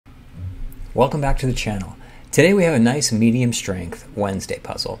Welcome back to the channel. Today we have a nice medium strength Wednesday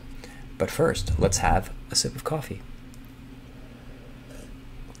puzzle. But first, let's have a sip of coffee.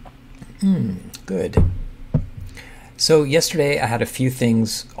 Good. So yesterday I had a few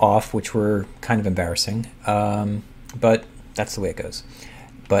things off which were kind of embarrassing, but that's the way it goes.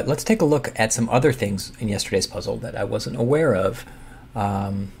 But let's take a look at some other things in yesterday's puzzle that I wasn't aware of.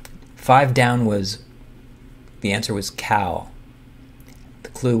 5 down the answer was cow. The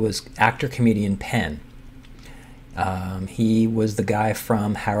clue was actor, comedian, Penn. He was the guy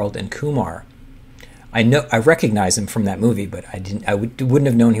from Harold and Kumar. I recognize him from that movie, but I wouldn't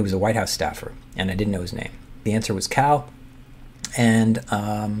have known he was a White House staffer, and I didn't know his name. The answer was cow, and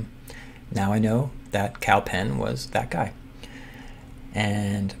now I know that Cal Penn was that guy.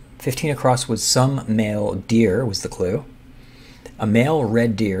 And 15 across was some male deer was the clue. A male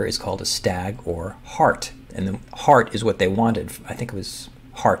red deer is called a stag or hart, and the hart is what they wanted. I think it was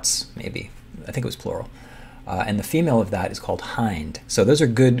hearts, maybe. I think it was plural. And the female of that is called hind. So those are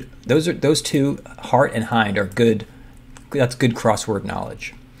good. Those two, hart and hind, are good. That's good crossword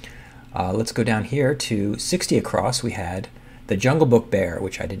knowledge. Let's go down here to 60 across. We had the Jungle Book bear,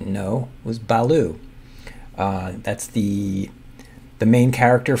 which I didn't know was Baloo. That's the main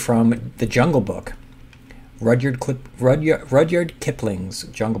character from the Jungle Book, Rudyard Kipling's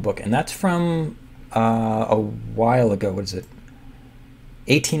Jungle Book, and that's from a while ago. What is it?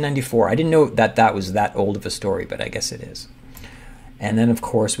 1894. I didn't know that was that old of a story, but I guess it is. And then, of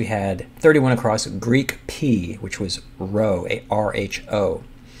course, we had 31 across, Greek P, which was rho, R-H-O.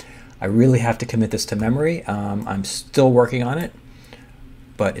 I really have to commit this to memory. I'm still working on it,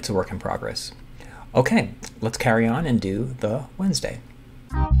 but it's a work in progress. Okay, let's carry on and do the Wednesday.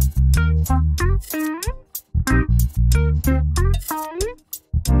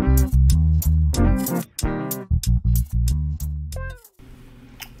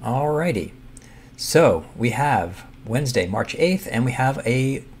 Alrighty, so we have Wednesday, March 8th, and we have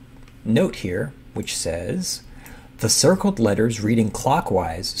a note here which says, the circled letters reading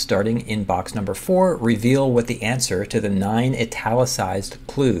clockwise starting in box number 4 reveal what the answer to the 9 italicized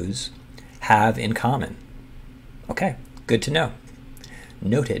clues have in common. Okay, good to know.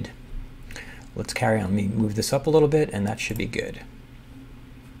 Noted. Let's carry on. Let me move this up a little bit, and that should be good.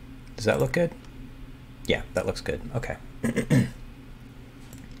 Does that look good? Yeah, that looks good. Okay.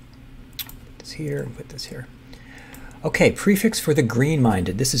 Here and put this here. Okay, prefix for the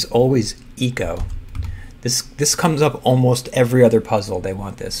green-minded. This is always eco. This comes up almost every other puzzle. They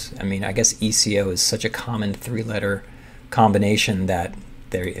want this. I mean, I guess ECO is such a common 3-letter combination that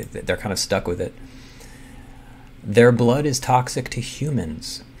they're kind of stuck with it. Their blood is toxic to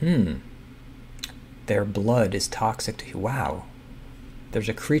humans. Their blood is toxic to... Wow. There's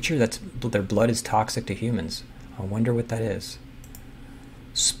a creature their blood is toxic to humans. I wonder what that is.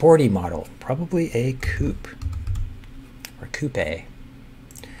 Sporty model, probably a coupe or coupe.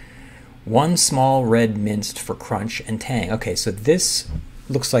 1 small red minced for crunch and tang. Okay, so this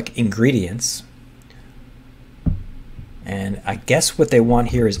looks like ingredients, and I guess what they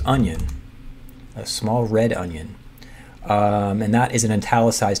want here is onion, a small red onion, and that is an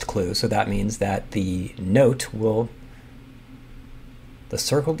italicized clue. So that means that the note the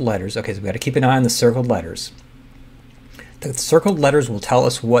circled letters. Okay, so we got to keep an eye on the circled letters. The circled letters will tell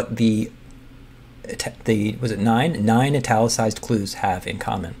us what was it 9 italicized clues have in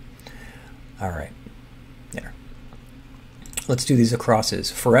common. All right, there. Let's do these acrosses.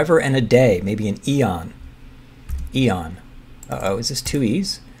 Forever and a day, maybe an eon. Eon. Uh-oh, is this 2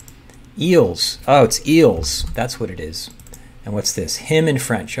 E's? Eels. Oh, it's eels. That's what it is. And what's this? Him in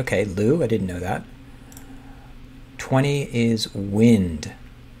French. Okay, Lou, I didn't know that. 20 is wind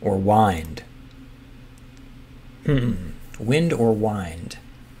or wind. Wind or wind.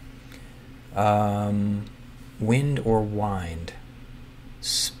 Wind or wind.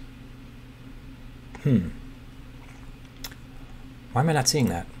 Why am I not seeing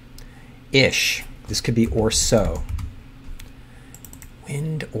that? Ish. This could be or so.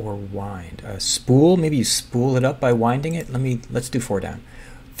 Wind or wind. Spool. Maybe you spool it up by winding it. Let's do 4 down.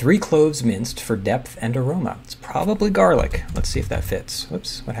 3 cloves minced for depth and aroma. It's probably garlic. Let's see if that fits.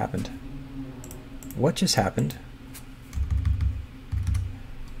 Whoops, what happened? What just happened?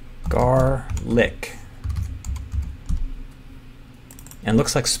 Garlic. And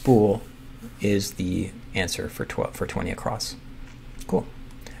looks like spool is the answer for 20 across. Cool.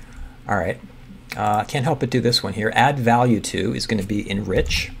 All right. Can't help but do this one here. Add value to is going to be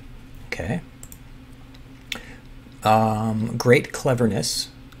enrich. Okay. Great cleverness.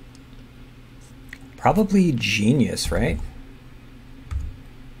 Probably genius, right?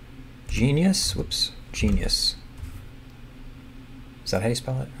 Genius. Whoops. Genius. Is that how you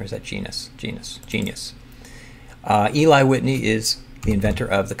spell it? Or is that genus? Genius. Eli Whitney is the inventor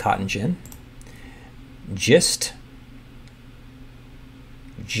of the cotton gin. Gist.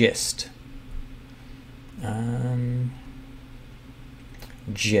 Gist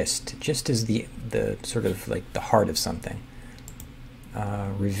is the sort of like the heart of something.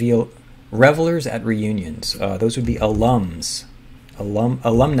 Revelers at reunions. Those would be alumni.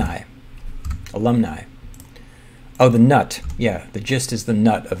 Oh, the nut. Yeah, the gist is the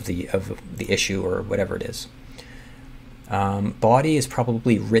nut of the issue or whatever it is. Bawdy is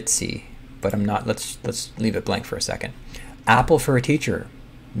probably ritzy, but I'm not. Let's leave it blank for a second. Apple for a teacher,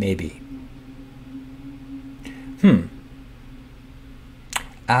 maybe.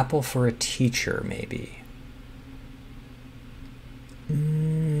 Apple for a teacher, maybe.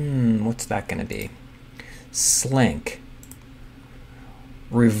 What's that going to be? Slink.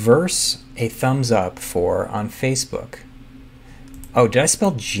 Reverse a thumbs up for on Facebook. Oh, did I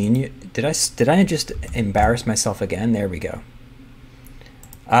spell genius? Did I just embarrass myself again? There we go.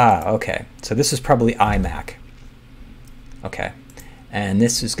 Okay. So this is probably iMac. Okay. And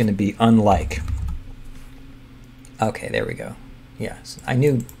this is going to be unlike. Okay, there we go. Yes, I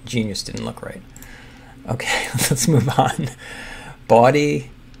knew genius didn't look right. Okay, let's move on. Bawdy.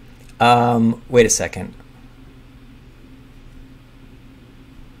 Wait a second.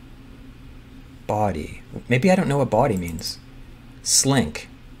 Bawdy. Maybe I don't know what bawdy means. Slink.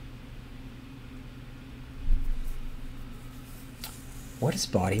 What does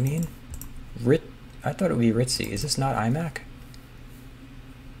bawdy mean? I thought it would be ritzy. Is this not iMac?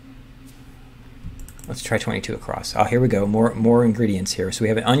 Let's try 22 across. Oh, here we go. More ingredients here. So we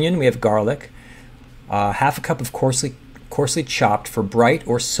have an onion, we have garlic, half a cup of coarsely chopped for bright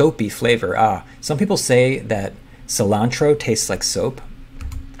or soapy flavor. Some people say that cilantro tastes like soap.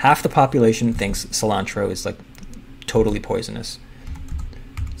 Half the population thinks cilantro is like totally poisonous.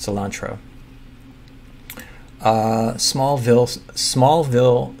 Cilantro. Smallville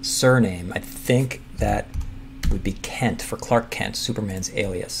surname. I think that would be Kent for Clark Kent, Superman's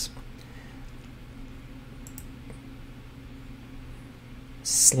alias.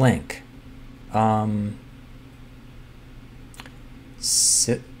 Slink. Slink.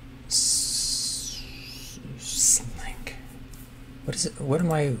 What is it? What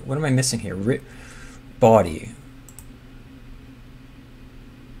am I missing here? Bawdy.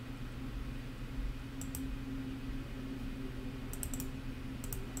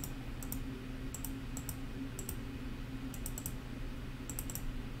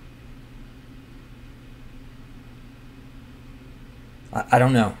 I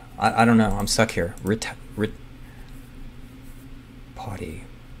don't know. I don't know. I'm stuck here. Bawdy.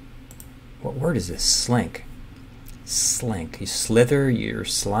 What word is this? Slink. Slink. You slither. You're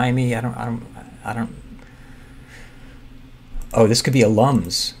slimy. I don't. Oh, this could be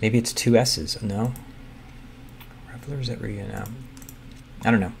alums. Maybe it's two S's. No. Revelers at reunion.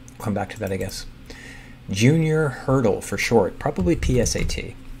 I don't know. I'll come back to that, I guess. Junior hurdle for short. Probably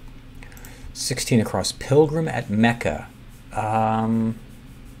PSAT. 16 across. Pilgrim at Mecca.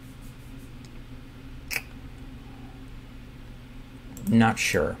 Not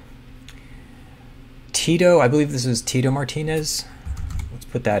sure. Tito, I believe this is Tito Martinez. Let's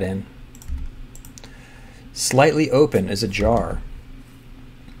put that in. Slightly open is a jar.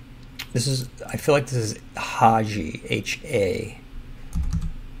 This is, I feel like this is Haji, H-A.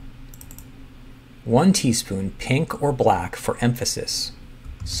 1 teaspoon, pink or black for emphasis.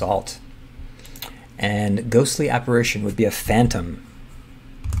 Salt. And ghostly apparition would be a phantom.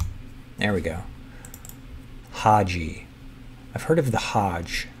 There we go. Haji. I've heard of the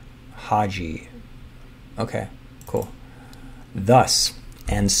Hajj. Haji. Okay, cool. Thus,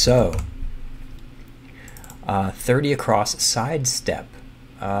 and so. 30 across, sidestep.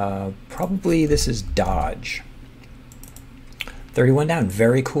 Probably this is dodge. 31 down,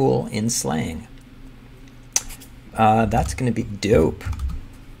 very cool in slang. That's going to be dope.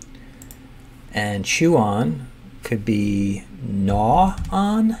 And chew on could be gnaw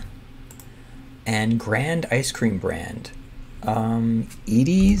on. And grand ice cream brand.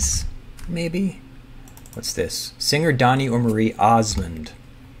 Edie's, maybe? What's this? Singer Donnie or Marie Osmond.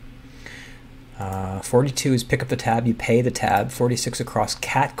 42 is pick up the tab, you pay the tab. 46 across,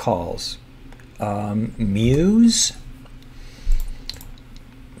 cat calls. Muse.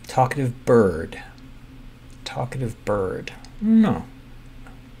 Talkative bird. Talkative bird. No.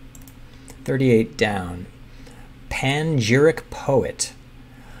 38 down. Panegyric poet.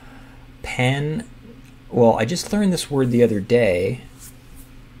 Well, I just learned this word the other day,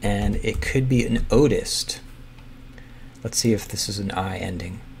 and it could be an odist. Let's see if this is an I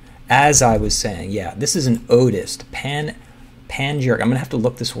ending. As I was saying, yeah, this is an odist. Panegyric. I'm going to have to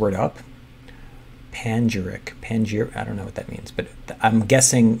look this word up. Panegyric. I don't know what that means, but I'm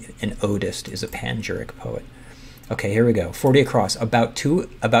guessing an odist is a panegyric poet. Okay, here we go. 40 across. About two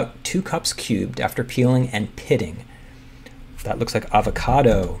cups cubed after peeling and pitting. That looks like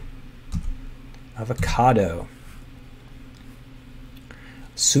avocado. Avocado.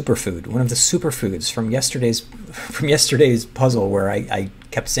 Superfood. One of the superfoods from yesterday's puzzle where I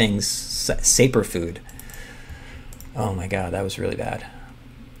kept saying saper food. Oh my god, that was really bad.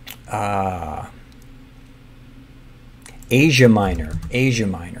 Asia Minor. Asia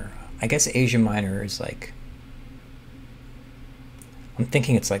Minor. I guess Asia Minor is like, I'm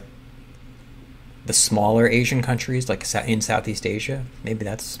thinking it's like the smaller Asian countries, like in Southeast Asia. Maybe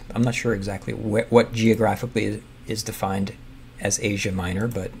that's, I'm not sure exactly what geographically is defined as Asia Minor,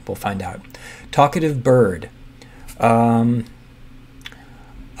 but we'll find out. Talkative bird. A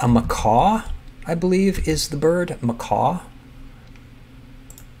macaw, I believe, is the bird. Macaw.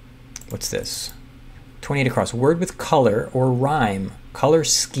 What's this? 28 across. Word with color or rhyme. Color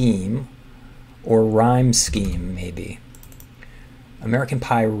scheme or rhyme scheme, maybe. American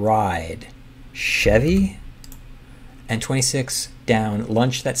Pie ride. Chevy. And 26 down.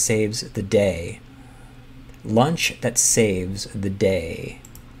 Lunch that saves the day. Lunch that saves the day.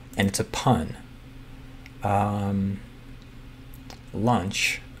 And it's a pun.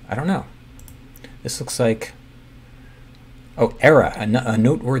 Lunch. I don't know. This looks like... Oh, era. A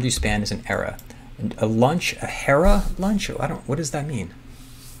noteworthy span is an era. A lunch, a hera lunch? What does that mean?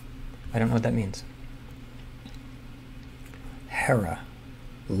 I don't know what that means. Hera.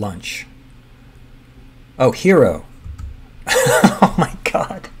 Lunch. Oh, hero. Oh my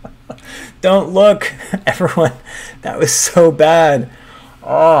god. Don't look, everyone. That was so bad.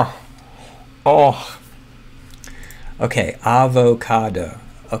 Oh. Okay, avocado.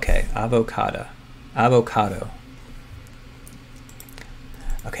 Okay, avocado.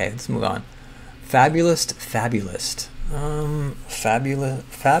 Okay, let's move on. Fabulist. Fabulous. I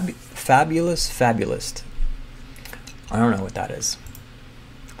don't know what that is.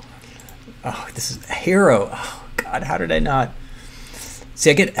 Oh, this is a hero. Oh god, how did I not?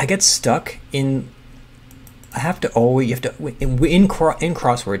 See, I get stuck in. In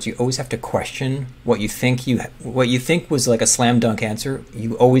crosswords, you always have to question what you think was like a slam dunk answer.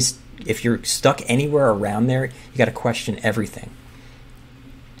 You always, if you're stuck anywhere around there, you got to question everything.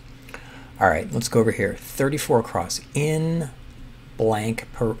 All right, let's go over here. 34 across. In blank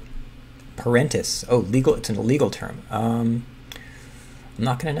parentis. Oh, legal. It's a legal term. I'm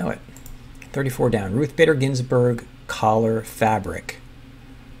not going to know it. 34 down. Ruth Bader Ginsburg collar fabric.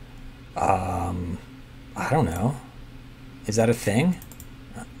 I don't know. Is that a thing?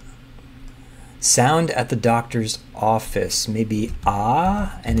 Sound at the doctor's office. Maybe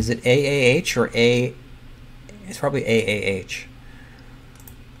and is it AAH or A? It's probably AAH.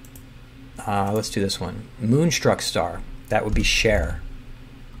 Let's do this one. Moonstruck star. That would be share.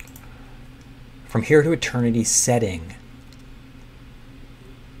 From here to eternity setting.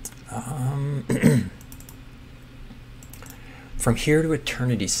 From here to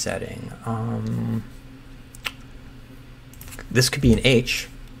eternity setting. This could be an H.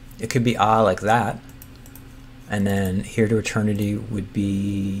 It could be like that. And then here to eternity would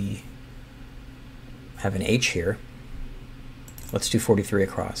be... have an H here. Let's do 43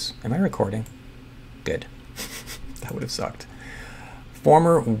 across. Am I recording? Good. That would have sucked.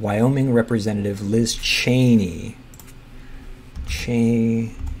 Former Wyoming Representative Liz Cheney.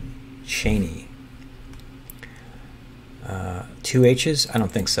 Cheney. Two H's? I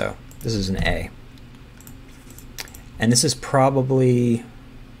don't think so. This is an A. And this is probably...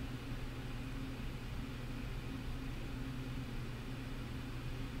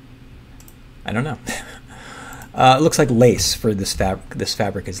 I don't know. It looks like lace for this fabric. This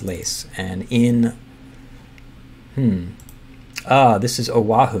fabric is lace. And in... this is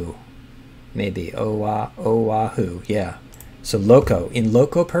Oahu. Maybe. Oahu. Yeah. So loco. In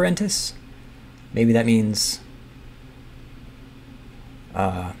loco parentis? Maybe that means...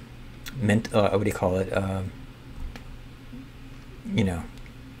 what do you call it?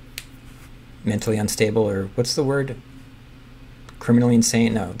 Mentally unstable, or what's the word? Criminally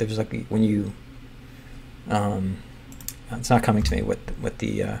insane? No, there's like when you... it's not coming to me what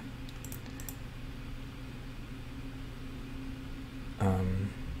the...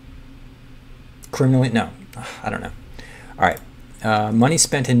 criminally... No, I don't know. All right. Money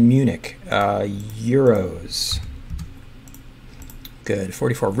spent in Munich. Euros. Good.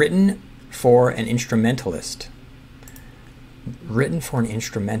 44. Written for an instrumentalist. Written for an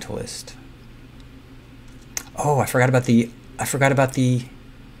instrumentalist. Oh, I forgot about the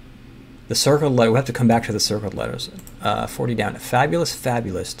The circled letter, we'll have to come back to the circled letters. 40 down. Fabulous,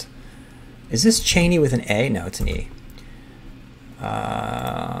 fabulous. Is this Cheney with an A? No, it's an E.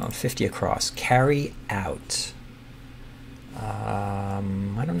 50 across. Carry out. I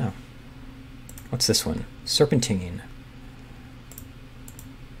don't know. What's this one? Serpentine.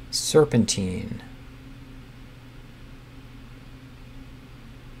 Serpentine.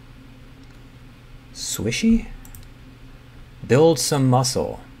 Swishy? Build some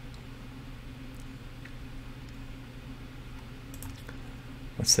muscle.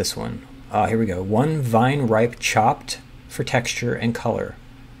 What's this one? Here we go. One vine ripe chopped for texture and color.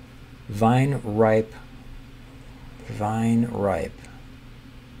 Vine ripe. Vine ripe.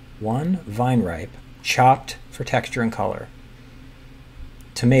 One vine ripe chopped for texture and color.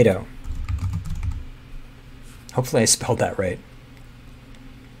 Tomato. Hopefully I spelled that right.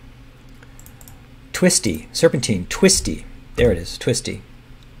 Twisty. Serpentine. Twisty. There it is. Twisty.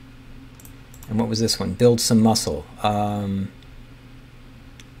 And what was this one? Build some muscle.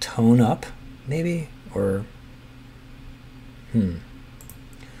 Tone up, maybe? Or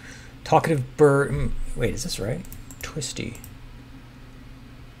talkative bird. Wait, is this right? Twisty.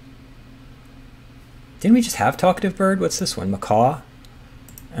 Didn't we just have talkative bird? What's this one? Macaw.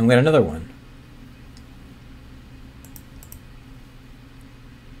 And we got another one.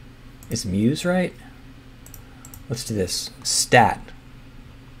 Is muse right? Let's do this. Stat.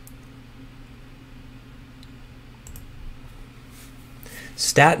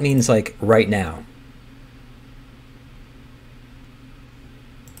 Stat means like right now.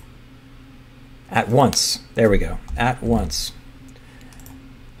 At once. There we go. At once.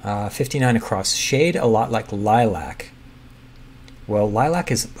 59 across. Shade a lot like lilac. Well,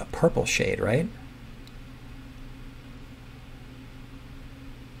 lilac is a purple shade, right?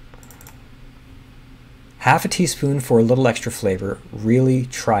 Half a teaspoon for a little extra flavor. Really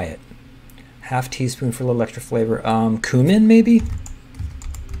try it. Half teaspoon for a little extra flavor. Cumin, maybe?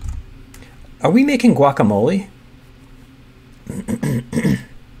 Are we making guacamole?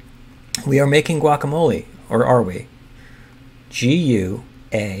 We are making guacamole, or are we?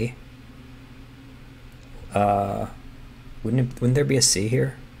 G-U-A. Wouldn't there be a C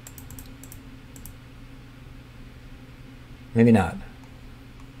here? Maybe not.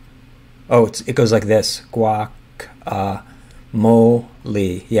 Oh, it goes like this. Guac-a-mole.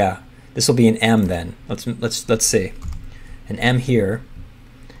 Yeah, this will be an M then. Let's see. An M here.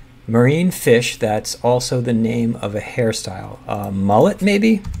 Marine fish. That's also the name of a hairstyle. Mullet,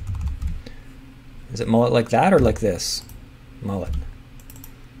 maybe. Is it mullet like that or like this? Mullet.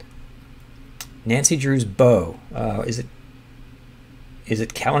 Nancy Drew's bow. Is it?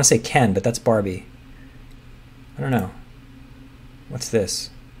 I want to say Ken, but that's Barbie. I don't know. What's this?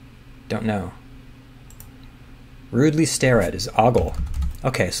 Don't know. Rudely stare at is ogle.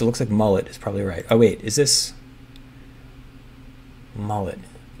 Okay, so it looks like mullet is probably right. Oh wait, is this mullet?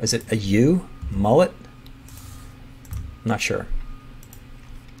 Is it a U? Mullet? I'm not sure.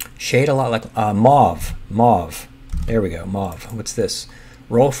 Shade a lot like mauve. Mauve. There we go. Mauve. What's this?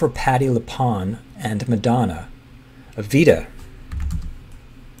 Roll for Patti LuPone and Madonna. Avita.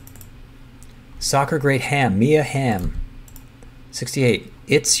 Soccer great Ham. Mia Hamm. 68.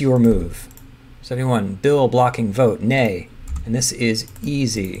 It's your move. 71. Bill blocking vote. Nay. And this is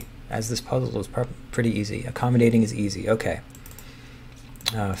easy. As this puzzle is pretty easy. Accommodating is easy. Okay.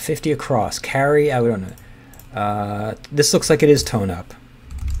 50 across. Carry. I don't know. This looks like it is tone up.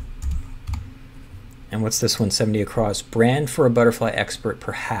 And what's this one? 70 across. Brand for a butterfly expert,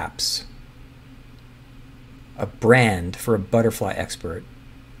 perhaps. A brand for a butterfly expert.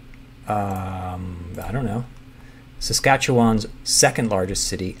 I don't know. Saskatchewan's second largest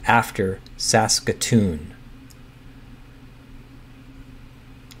city after Saskatoon.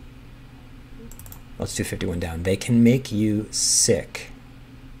 Let's do 51 down. They can make you sick.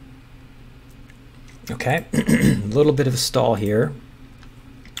 Okay, a little bit of a stall here.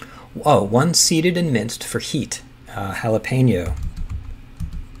 Oh, one seeded and minced for heat. Jalapeno.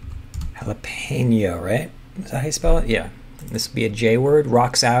 Jalapeno, right? Is that how you spell it? Yeah. This would be a J word.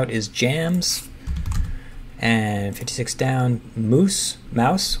 Rocks out is jams. And 56 down,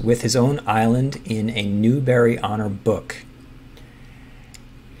 mouse with his own island in a Newbery Honor book.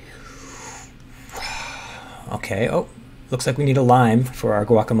 Okay, oh, looks like we need a lime for our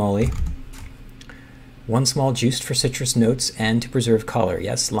guacamole. One small juiced for citrus notes and to preserve color.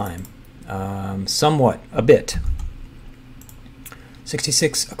 Yes, lime. Somewhat, a bit.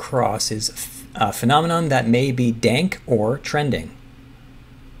 66 across is a phenomenon that may be dank or trending.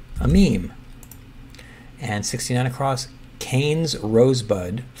 A meme. And 69 across, Kane's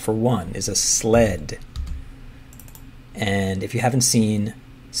Rosebud for one is a sled. And if you haven't seen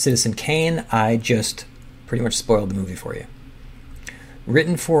Citizen Kane, I just pretty much spoiled the movie for you.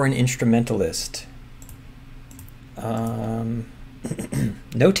 Written for an instrumentalist.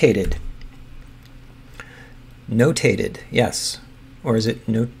 Notated. Notated, yes. Or is it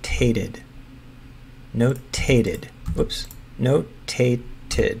notated? Notated. Whoops.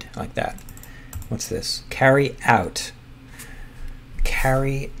 Notated, like that. What's this? Carry out.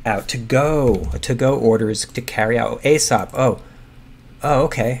 Carry out. To go. A to-go order is to carry out. Aesop. Oh,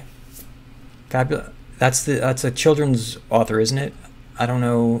 okay. Fabulous. That's a children's author, isn't it? I don't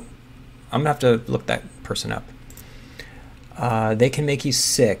know. I'm going to have to look that person up. They can make you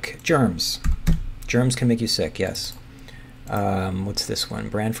sick. Germs. Germs can make you sick, yes. What's this one?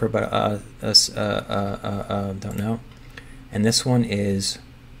 Brand for about don't know. And this one is,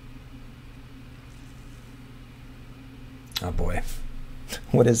 oh boy,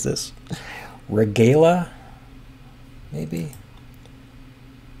 what is this? Regala, maybe.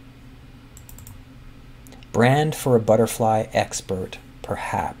 Brand for a butterfly expert,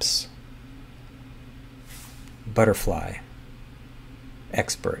 perhaps. Butterfly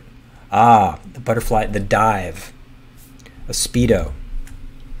expert. Ah, the butterfly, the dive. A Speedo.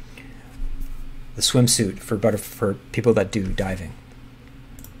 The swimsuit for people that do diving.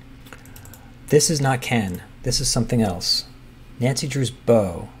 This is not Ken. This is something else. Nancy Drew's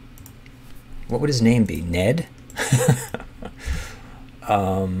beau. What would his name be? Ned?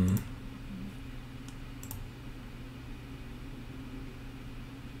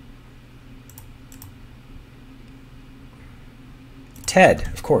 Ted,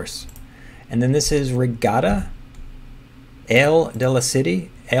 of course. And then this is Regatta. Ale de la City.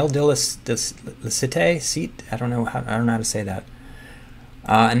 Ale de la Cité. Seat. I don't know how to say that.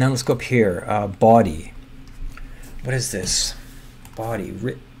 And then let's go up here. Body. What is this? Body.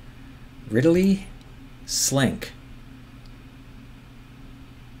 Ridley Slink.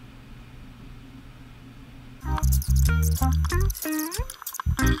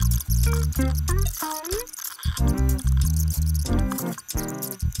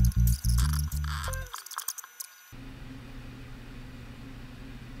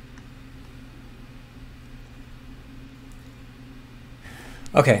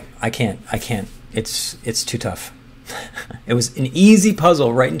 Okay, I can't. It's too tough. It was an easy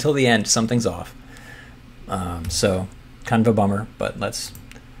puzzle right until the end. Something's off. So kind of a bummer, but let's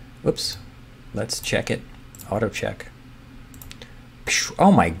check it. Auto check.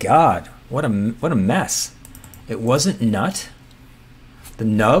 Oh my God, what a mess. It wasn't nut. The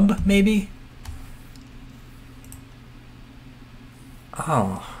nub, maybe?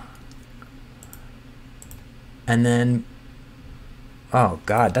 Oh. And then, oh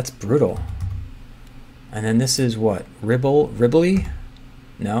God, that's brutal. And then this is what? Ribbly?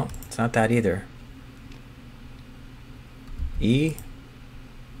 No, it's not that either. E?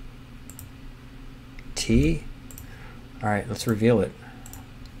 T? All right, let's reveal it.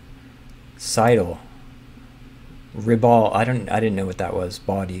 Seidel. Ribald. I didn't know what that was.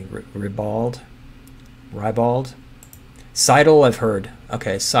 Body. Ribald. Seidel, I've heard.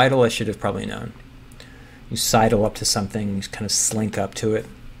 Okay, Seidel I should have probably known. You sidle up to something, you kind of slink up to it.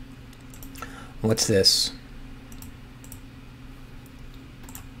 What's this?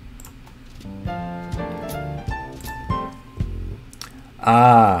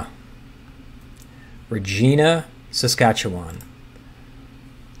 Ah. Regina, Saskatchewan.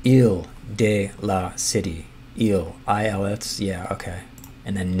 Ile de la City. Ile. I-L-S. Yeah, okay.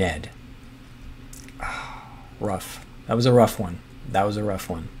 And then Ned. Oh, rough. That was a rough one.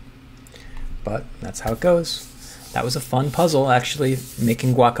 But that's how it goes. That was a fun puzzle, actually.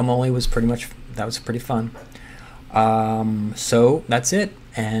 Making guacamole was pretty fun. So that's it.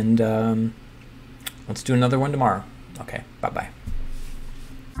 And let's do another one tomorrow. Okay, bye-bye.